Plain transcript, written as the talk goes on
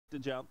to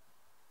jump.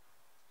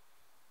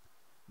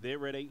 They're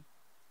ready.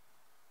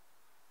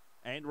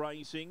 And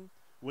racing.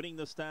 Winning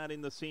the start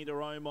in the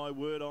centre, Oh My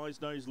Word,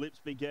 Eyes, Nose, Lips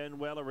began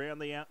well. Around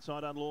the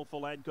outside,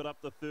 Unlawful Ad got up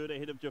the third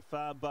ahead of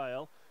Jafar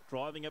Bale.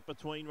 Driving it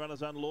between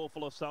runners,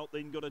 Unlawful Assault,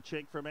 then got a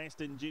check from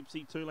Aston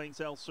Gypsy, 2 lengths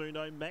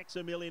Alsuno,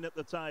 Maximilian at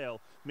the tail.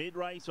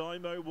 Mid-race, Oh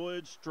My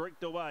Word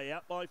streaked away,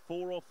 out by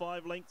 4 or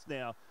 5 lengths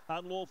now.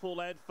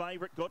 Unlawful Ad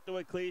favourite, got to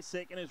a clear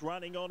second, is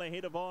running on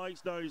ahead of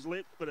Eyes, Nose,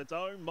 Lips, but it's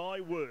Oh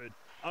My Word.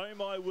 Oh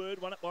My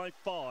Word won it by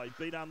 5,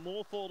 beat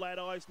Unlawful Ad,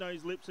 Eyes,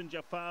 Nose, Lips and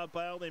Jafar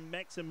Bale, then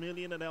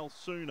Maximilian and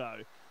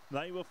Alsuno.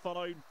 They were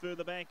followed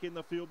further back in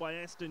the field by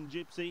Aston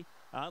Gypsy.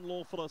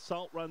 Unlawful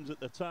Assault runs at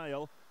the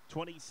tail.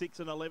 26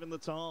 and 11 the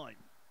time.